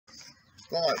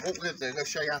Right, what we're going to do, I'm going to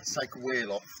show you how to take a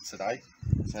wheel off today.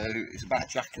 So it's about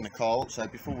jacking the car. So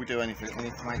before we do anything, we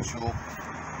need to make sure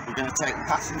we're going to take the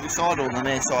passenger side or the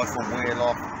near side front wheel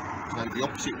off. So the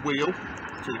opposite wheel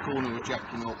to the corner we're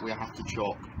jacking up, we have to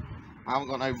chock. I haven't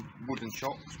got no wooden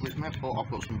chocks with me, but I've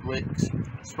got some bricks.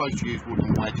 I'm supposed to use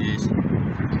wooden wedges,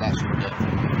 but that should do.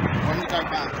 When we go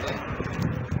back then,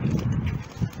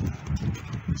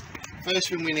 first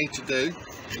thing we need to do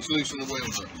is loosen the wheel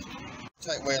nut.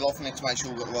 Take the wheel off, I need to make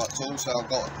sure we've got the right tools. So I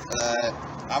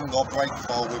haven't got a brake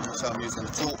bar with me, so I'm using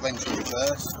the torque wrench in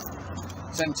reverse.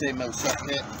 17mm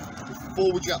socket.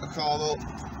 Before we jack the car up,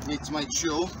 we need to make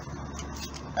sure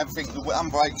everything, the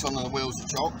handbrakes on and the wheels are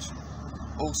chocked.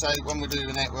 Also, when we're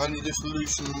doing it, we're only just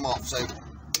loosening them off, so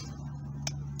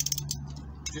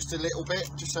just a little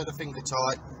bit, just so the things are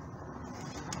tight.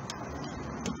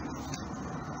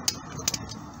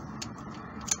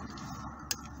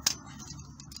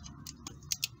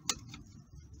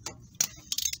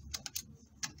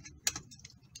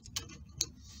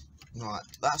 Right,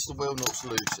 that's the wheel nuts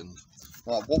loosened.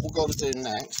 Right, what we've got to do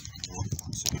next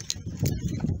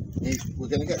is we're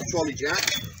going to get the trolley jack,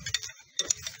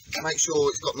 make sure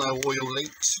it's got no oil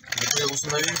leaks, the wheels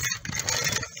move,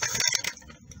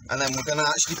 and then we're going to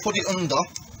actually put it under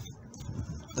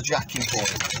the jacking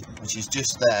point, which is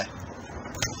just there.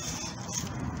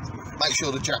 Make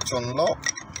sure the jack's on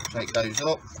lock, so it goes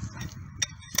up,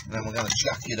 and then we're going to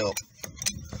jack it up.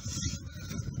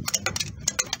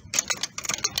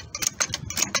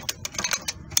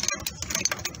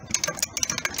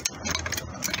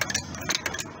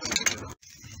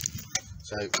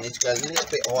 So we need to go a little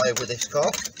bit higher with this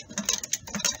car.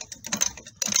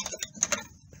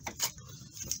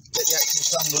 Get the actual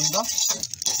stand under.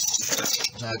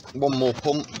 Now one more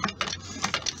pump.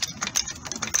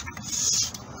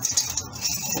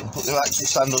 Put the actual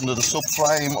stand under the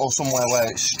subframe or somewhere where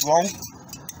it's strong.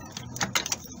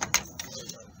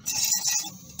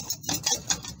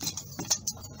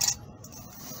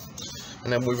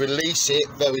 And then we release it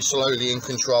very slowly and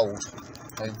controlled.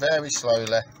 So very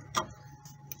slowly.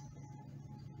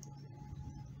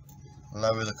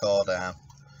 Lower the car down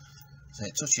so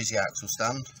it touches the axle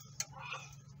stand,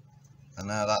 and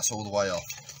now that's all the way off.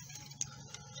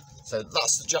 So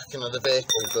that's the jacking of the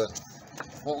vehicle done.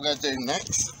 What we're going to do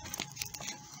next,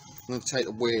 I'm going to take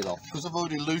the wheel off. Because I've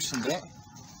already loosened it,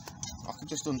 I can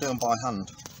just undo them by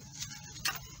hand.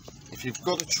 If you've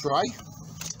got a tray,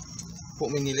 put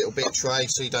them in your little bit of tray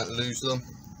so you don't lose them.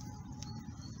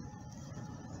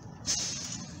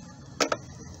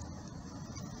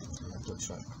 Put it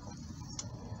straight back on.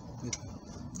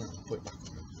 Put it back on.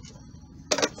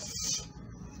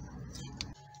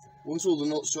 Once all the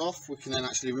nuts are off, we can then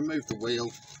actually remove the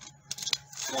wheel,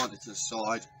 slide it to the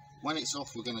side. When it's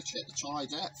off, we're going to check the tyre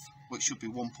depth, which should be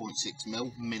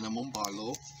 1.6mm minimum by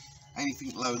law.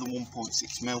 Anything lower than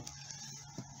 1.6mm,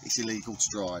 it's illegal to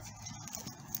drive.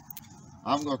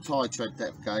 I haven't got a tyre tread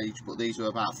depth gauge, but these are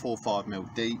about 4 or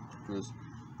 5mm deep because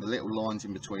the little lines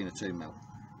in between are 2mm.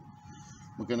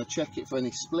 We're going to check it for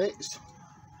any splits,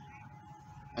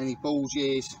 any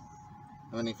bulges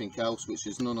or anything else, which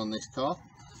there's none on this car.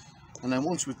 And then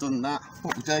once we've done that,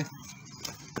 what we do,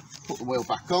 put the wheel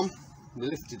back on, we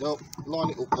lift it up, line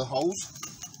it up with the holes.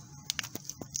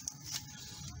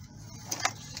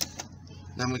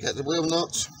 Then we get the wheel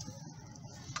nuts,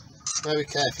 very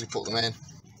carefully put them in,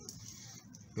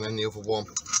 and then the other one.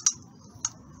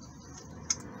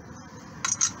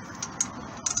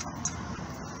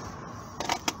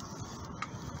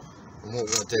 And what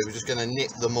we're going to do, we're just going to nip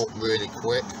them up really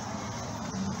quick.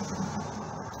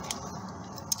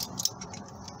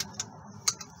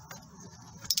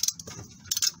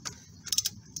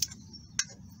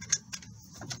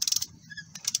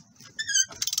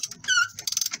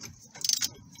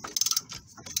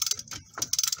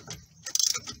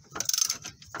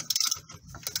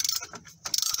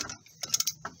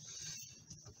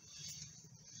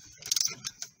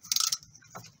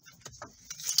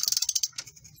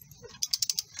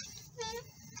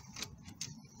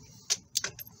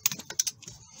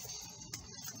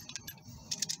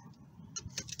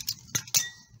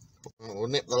 We'll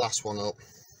nip the last one up,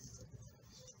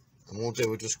 and we'll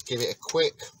just give it a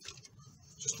quick,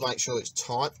 just to make sure it's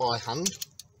tight by hand.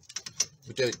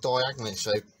 We do it diagonally,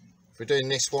 so if we're doing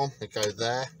this one, we go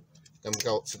there, then we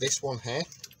go up to this one here,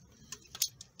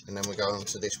 and then we go on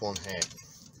to this one here.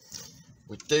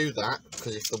 We do that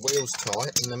because if the wheel's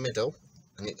tight in the middle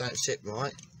and it don't sit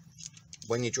right,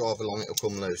 when you drive along it'll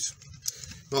come loose.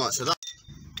 Right, so that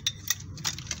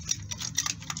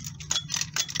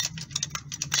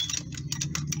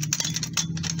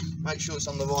make sure it's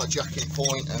on the right jacking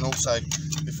point, and also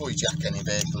before you jack any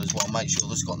vehicle as well, make sure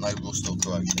there's got no rust or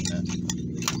corrosion there.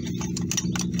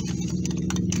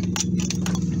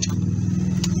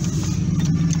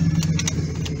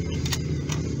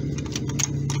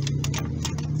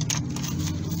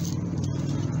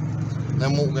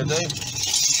 Then what we're going to do is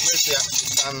remove the axle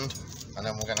stand, and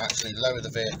then we're going to actually lower the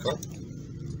vehicle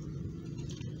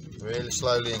really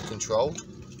slowly and controlled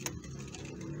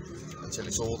until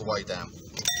it's all the way down.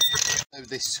 So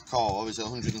this car is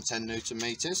 110 Newton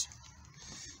meters,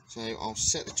 so I'll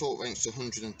set the torque wrench to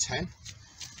 110,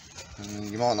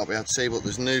 and you might not be able to see, but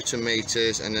there's Newton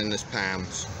meters and then there's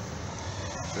pounds.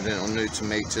 We're doing it on Newton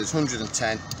meters,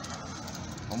 110,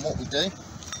 and what we do,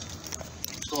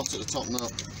 start at the top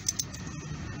nut,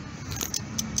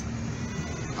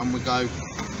 and we go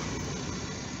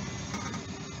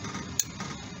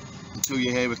until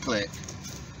you hear a click.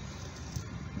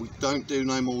 We don't do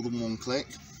no more than one click.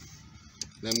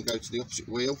 Then we go to the opposite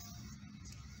wheel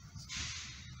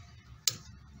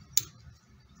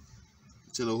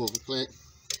until I have a click,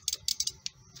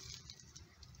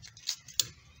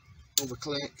 other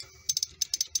click,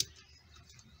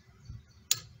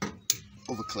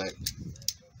 other click.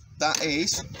 That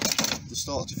is the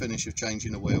start to finish of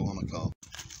changing a wheel on a car.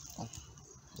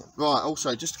 Right,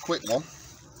 also just a quick one,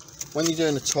 when you're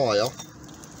doing a tyre,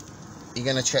 you're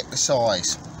going to check the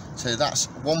size. So that's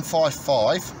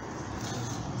 155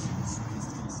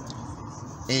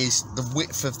 is the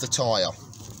width of the tyre.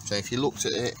 So if you looked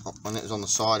at it when it was on the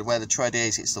side where the tread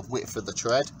is, it's the width of the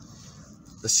tread.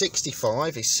 The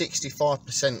 65 is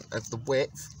 65% of the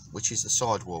width, which is the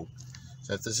sidewall.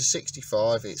 So if there's a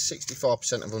 65, it's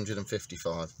 65% of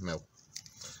 155 mil.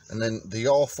 And then the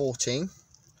R14,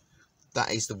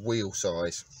 that is the wheel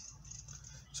size.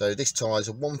 So this tyre is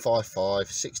a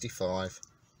 155 65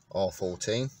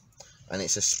 R14, and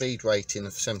it's a speed rating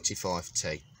of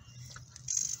 75T.